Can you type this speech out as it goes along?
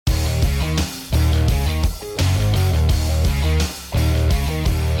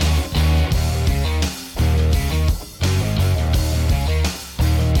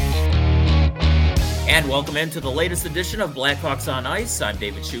welcome into the latest edition of Blackhawks on Ice. I'm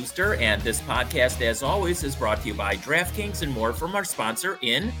David Schuster, and this podcast, as always, is brought to you by DraftKings and more from our sponsor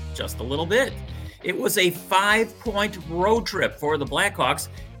in just a little bit. It was a 5-point road trip for the Blackhawks,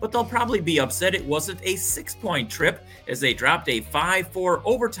 but they'll probably be upset it wasn't a 6-point trip as they dropped a 5-4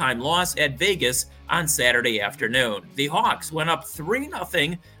 overtime loss at Vegas on Saturday afternoon. The Hawks went up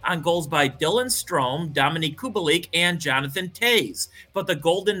 3-0 on goals by Dylan Strome, Dominik Kubalik, and Jonathan Toews. But the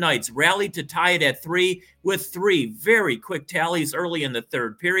Golden Knights rallied to tie it at 3 with 3 very quick tallies early in the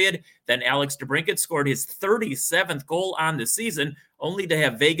third period. Then Alex DeBrincat scored his 37th goal on the season, only to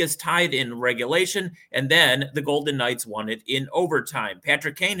have Vegas tied in regulation, and then the Golden Knights won it in overtime.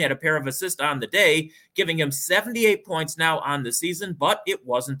 Patrick Kane had a pair of assists on the day, giving him 78 points now on the season, but it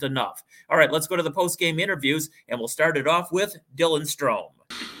wasn't enough. All right, let's go to the post-game interviews, and we'll start it off with Dylan Strome.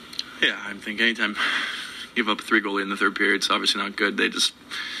 Yeah, I think anytime you give up a 3-goal in the third period, it's obviously not good. They just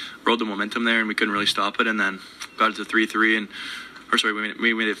rode the momentum there, and we couldn't really stop it, and then got it to 3-3,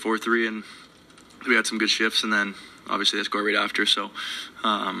 we made it 4-3, and we had some good shifts, and then obviously they scored right after. So,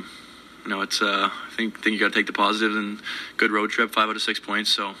 it's I think you got to take the positives, and good road trip, 5 out of 6 points.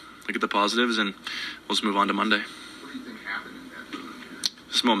 So look at the positives, and we'll just move on to Monday. What do you think happened in that game?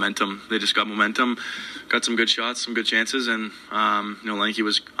 Just momentum. They just got momentum, got some good shots, some good chances, and Lenke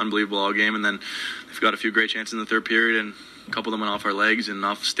was unbelievable all game. And then they've got a few great chances in the third period, and a couple of them went off our legs and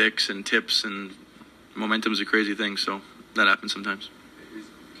off sticks and tips. And momentum is a crazy thing, so that happens sometimes.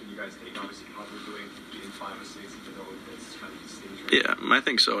 Can you guys take obviously what we're doing in 5 or 6, even though it's kind of the stage? Right? Yeah, I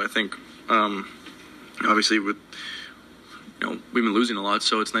think so. I think obviously with we've been losing a lot,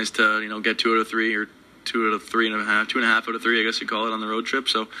 so it's nice to get 2 out of 3 or 2 out of 3.5, 2.5 out of 3, I guess you call it, on the road trip.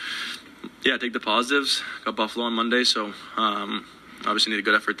 So yeah, take the positives. Got Buffalo on Monday, so obviously need a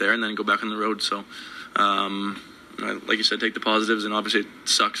good effort there, and then go back on the road. So like you said, take the positives, and obviously it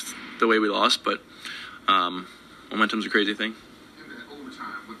sucks the way we lost, but momentum's a crazy thing. In that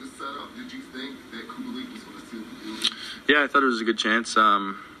overtime, with the setup, did you think that Kubalik was going to seal the deal? Yeah, I thought it was a good chance.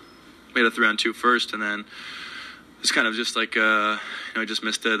 Made a 3-on-2 first, and then it's kind of just like I just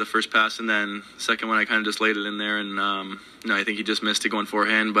missed the first pass, and then the second one I kind of just laid it in there, and I think he just missed it going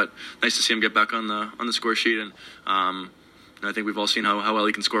forehand. But nice to see him get back on the score sheet, and I think we've all seen how well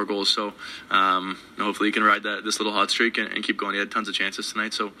he can score goals. So hopefully he can ride this little hot streak and keep going. He had tons of chances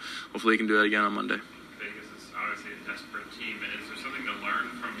tonight, so hopefully he can do that again on Monday. Vegas is obviously a desperate team. Is there something to learn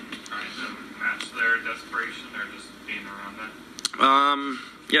from trying to match their desperation, or just being around that?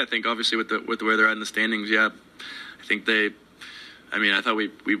 Yeah, I think obviously with the way they're at in the standings, yeah, I think I thought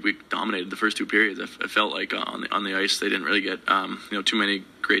we dominated the first 2 periods. I felt like on the ice they didn't really get too many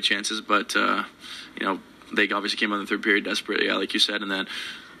great chances, but they obviously came on the third period desperate, yeah, like you said, and then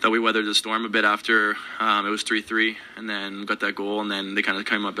thought we weathered the storm a bit after it was 3-3, and then got that goal, and then they kind of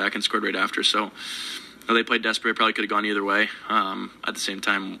came up back and scored right after. So they played desperate. Probably could have gone either way. At the same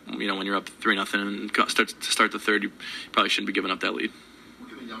time, when you're up 3-0 and start the third, you probably shouldn't be giving up that lead. What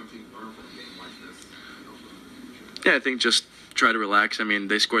can a young team learn from a game like this? Yeah, I think just try to relax. I mean,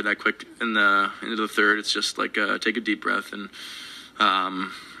 they scored that quick into the third. It's just like take a deep breath, and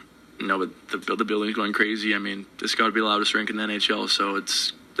but the building's going crazy. I mean, this got to be the loudest rink in the NHL. So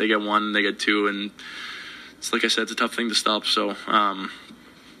they get 1, they get 2, and it's like I said, it's a tough thing to stop. So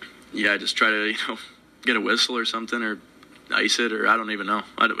just try to get a whistle or something, or ice it, or I don't even know.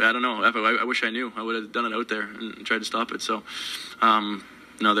 I don't know. I wish I knew. I would have done it out there and tried to stop it. So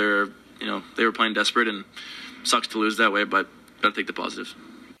they were playing desperate, and sucks to lose that way, but gotta take the positives.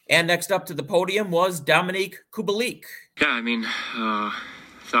 And next up to the podium was Dominik Kubalik. Yeah, I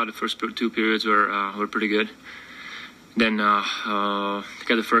thought the first 2 periods were pretty good. Then got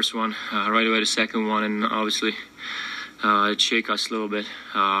the first one, right away the second one, and obviously it shake us a little bit.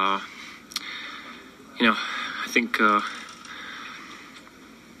 I think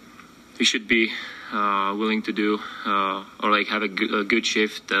we should be willing to do or have a good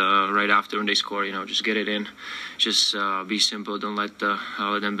shift right after when they score. Just get it in, just be simple. Don't let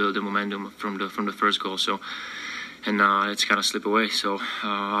them build the momentum from the first goal. So, and it's kind of slip away. So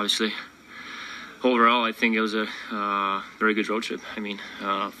obviously, overall, I think it was a very good road trip.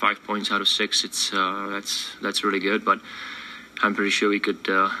 5 points out of 6. It's that's really good. But I'm pretty sure we could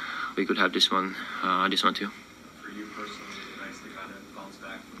have this one too. For you personally, is it nice to kind of bounce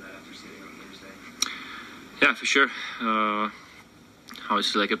back from that after sitting on Thursday? Yeah, for sure.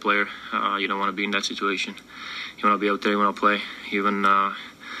 Obviously, like a player, you don't want to be in that situation. You want to be out there, you want to play. Even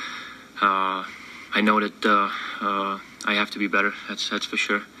I know that I have to be better. That's for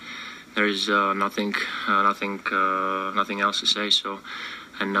sure. There's nothing else to say. So,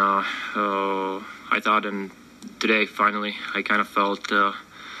 and I thought, and today finally, I kind of felt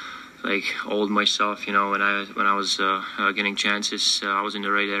like hold myself. You know, when I was getting chances, I was in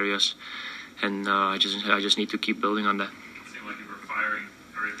the right areas, and I just need to keep building on that. It seemed like you were firing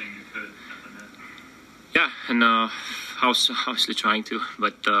everything you could at the net. Yeah, and I was obviously trying to,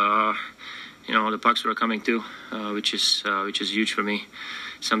 but you know, the pucks were coming too, which is huge for me.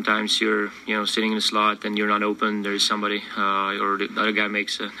 Sometimes you're sitting in a slot and you're not open. There is somebody or the other guy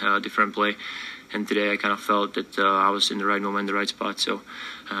makes a different play. And today I kind of felt that I was in the right moment, the right spot. So,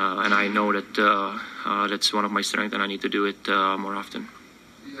 and I know that that's one of my strengths, and I need to do it more often.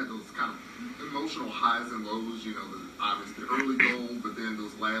 You had those kind of emotional highs and lows. You know, obviously the early goal, but then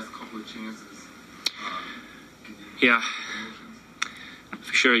those last couple of chances. Yeah.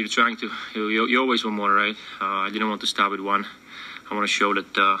 For sure, you're trying to. You always want more, right? I didn't want to stop at one. I want to show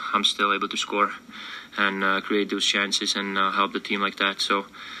that I'm still able to score and create those chances and help the team like that. So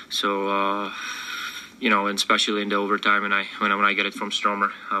you know, and especially in the overtime, and when I get it from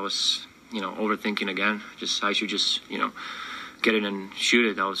Stromer, I was overthinking again. I should just get it and shoot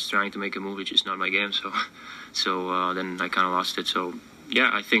it. I was trying to make a move, which is not my game. So then I kind of lost it. So yeah,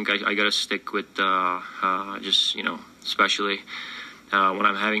 I think I got to stick with just especially when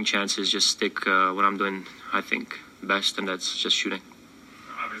I'm having chances, just stick what I'm doing, I think, best, and that's just shooting.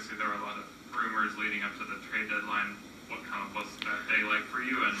 Obviously, there were a lot of rumors leading up to the trade deadline. What kind of was that day like for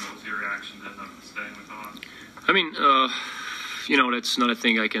you, and what was your reaction to end up staying with the Hawks? I mean, that's not a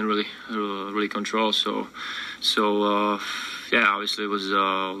thing I can really control. So yeah, obviously it was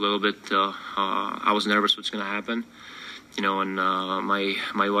a little bit. I was nervous what's going to happen, and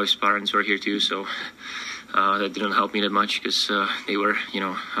my wife's parents were here too, so. That didn't help me that much because they were,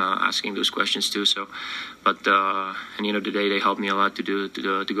 asking those questions too. So, but at the end of the day, they helped me a lot to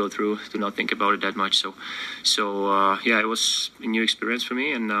go through, to not think about it that much. So yeah, it was a new experience for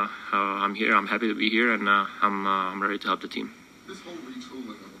me, and I'm here. I'm happy to be here, and I'm ready to help the team. This whole retooling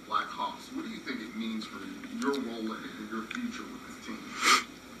of the Blackhawks, what do you think it means for your role and your future with this team?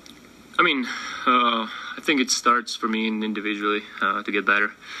 I mean, I think it starts for me individually to get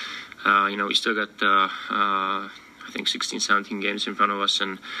better. We still got, I think, 16, 17 games in front of us.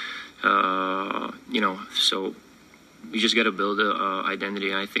 And, so we just got to build an identity.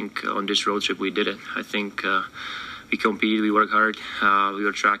 And I think on this road trip, we did it. I think we competed, we worked hard, we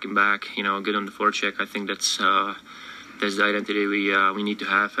were tracking back, good on the forecheck. I think that's the identity we need to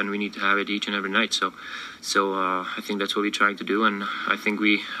have, and we need to have it each and every night. So I think that's what we're trying to do. And I think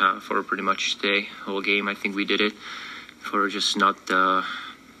we, for pretty much the whole game, I think we did it for just not... a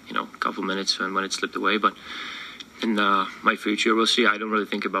couple minutes when it slipped away, but in my future, we'll see. I don't really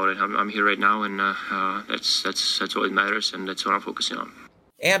think about it. I'm here right now, and that's all that matters, and that's what I'm focusing on.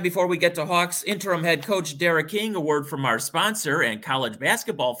 And before we get to Hawks interim head coach Derek King, a word from our sponsor, and college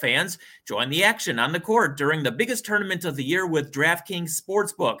basketball fans, join the action on the court during the biggest tournament of the year with DraftKings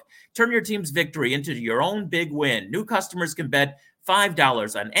Sportsbook. Turn your team's victory into your own big win. New customers can bet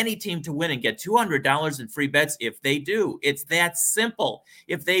 $5 on any team to win and get $200 in free bets if they do. It's that simple.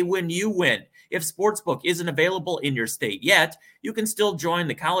 If they win, you win. If Sportsbook isn't available in your state yet, you can still join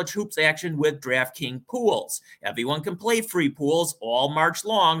the college hoops action with DraftKings Pools. Everyone can play free pools all March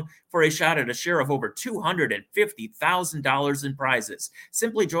long for a shot at a share of over $250,000 in prizes.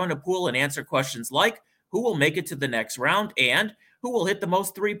 Simply join a pool and answer questions like, who will make it to the next round, and who will hit the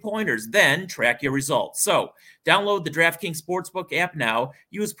most three-pointers, then track your results. So, download the DraftKings Sportsbook app now,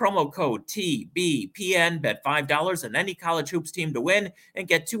 use promo code TBPN, bet $5 on any college hoops team to win, and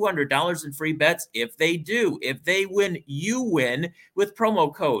get $200 in free bets if they do. If they win, you win with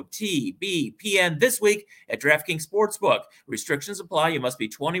promo code TBPN this week at DraftKings Sportsbook. Restrictions apply. You must be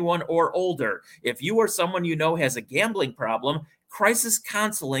 21 or older. If you or someone you know has a gambling problem, crisis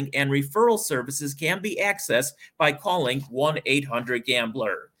counseling and referral services can be accessed by calling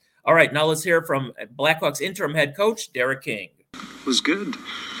 1-800-GAMBLER. All right, now let's hear from Blackhawks interim head coach Derek King. It was good.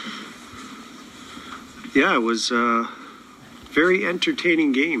 Yeah, it was a very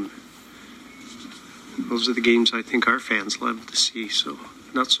entertaining game. Those are the games I think our fans love to see, so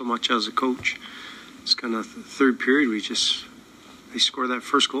not so much as a coach. It's kind of the third period, they scored that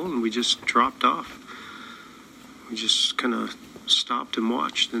first goal and we just dropped off. We just kind of stopped and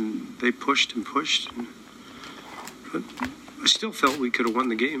watched, and they pushed and pushed. But I still felt we could have won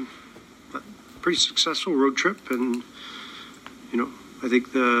the game. But pretty successful road trip, and I think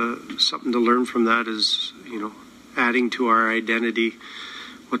something to learn from that is adding to our identity,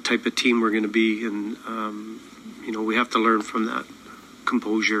 what type of team we're going to be, and we have to learn from that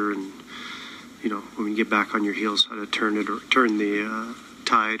composure, and when we get back on your heels, how to turn the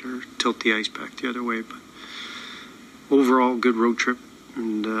tide or tilt the ice back the other way. But overall, good road trip,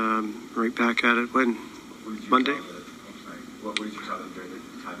 and right back at it when Monday. What did you tell them during the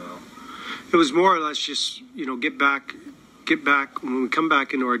timeout? It was more or less just, get back. When we come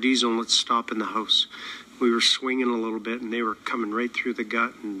back into our D zone, let's stop in the house. We were swinging a little bit, and they were coming right through the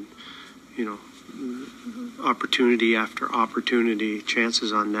gut, and, opportunity after opportunity,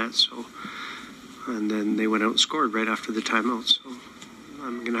 chances on net. So, and then they went out and scored right after the timeout. So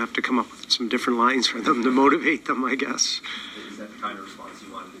I'm going to have to come up with some different lines for them to motivate them, I guess. Is that the kind of response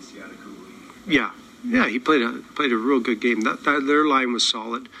you wanted to see out of Cooley? Yeah, he played a real good game. Their line was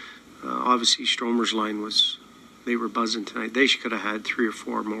solid. Obviously, Stromer's line they were buzzing tonight. They could have had 3 or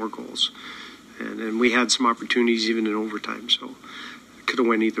 4 more goals. And we had some opportunities even in overtime, so it could have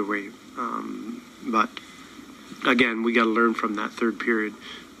went either way. But again, we got to learn from that third period,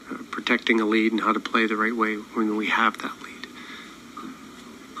 protecting a lead and how to play the right way when we have that lead.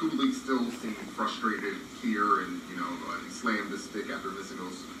 Cooley still seemed frustrated here, and he slammed the stick after missing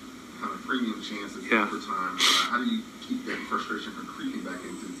those kind of premium chances in overtime. How do you keep that frustration from creeping back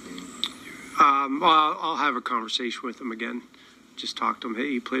into the game? Well, I'll have a conversation with him again. Just talk to him. Hey,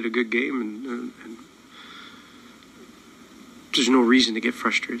 you played a good game, and there's no reason to get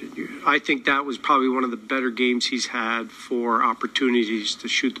frustrated. I think that was probably one of the better games he's had for opportunities to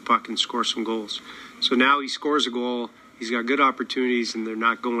shoot the puck and score some goals. So now he scores a goal. He's got good opportunities, and they're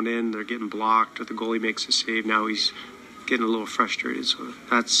not going in. They're getting blocked, or the goalie makes a save. Now he's getting a little frustrated. So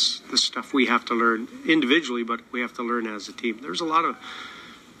that's the stuff we have to learn individually, but we have to learn as a team. There's a lot of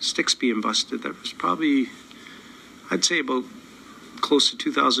sticks being busted. There was probably, I'd say, about close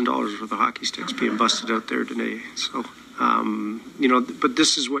to $2,000 worth of hockey sticks being busted out there today. So, but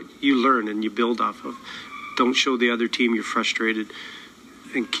this is what you learn and you build off of. Don't show the other team you're frustrated,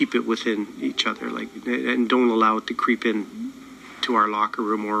 and keep it within each other. And don't allow it to creep in to our locker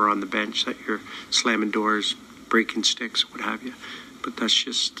room or on the bench that you're slamming doors, breaking sticks, what have you. But that's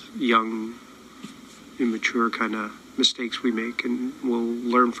just young, immature kind of mistakes we make, and we'll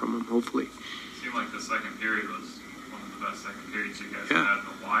learn from them, hopefully. It seemed like the second period was one of the best second periods you guys had in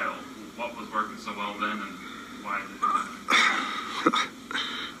a while. What was working so well then, and why did it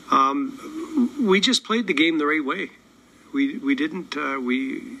happen? We just played the game the right way. We didn't.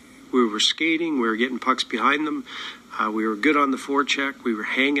 We were skating. We were getting pucks behind them. We were good on the forecheck. We were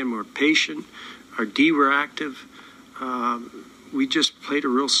hanging. We were patient. Our D were active. We just played a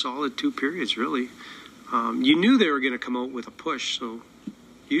real solid 2 periods, really. You knew they were going to come out with a push, so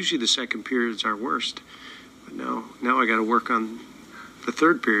usually the second period's our worst. But now I got to work on the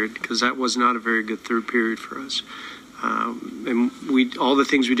third period, because that was not a very good third period for us. And all the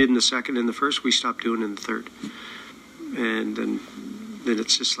things we did in the second and the first, we stopped doing in the third. And then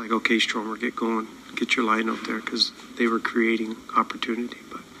it's just like, okay, Stromer, get going, get your line out there, because they were creating opportunity.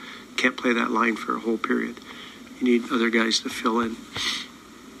 But can't play that line for a whole period. You need other guys to fill in.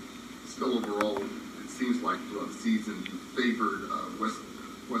 Still, overall, it seems like throughout the season you favored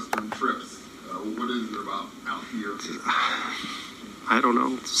Western trips. What is it about out here? I don't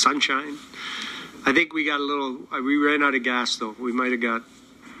know. Sunshine. I think we ran out of gas, though. We might have got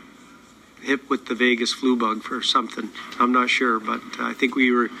hit with the Vegas flu bug for something. I'm not sure, but I think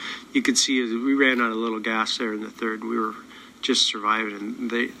you could see we ran out of a little gas there in the third. We were just surviving, and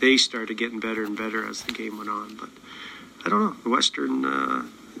they started getting better and better as the game went on. But I don't know. The Western,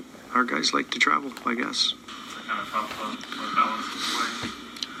 our guys like to travel, I guess. Kind of tough balance of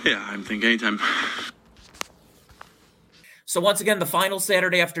play. Yeah, I'm thinking anytime. So once again, the final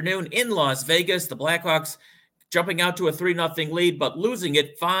Saturday afternoon in Las Vegas, the Blackhawks jumping out to a 3-0 lead, but losing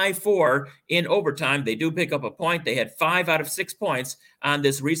it 5-4 in overtime. They do pick up a point. They had 5 out of 6 points on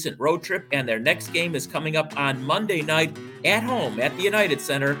this recent road trip, and their next game is coming up on Monday night at home at the United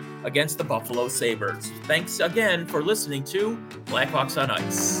Center against the Buffalo Sabres. Thanks again for listening to Blackhawks on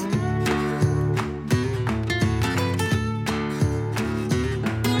Ice.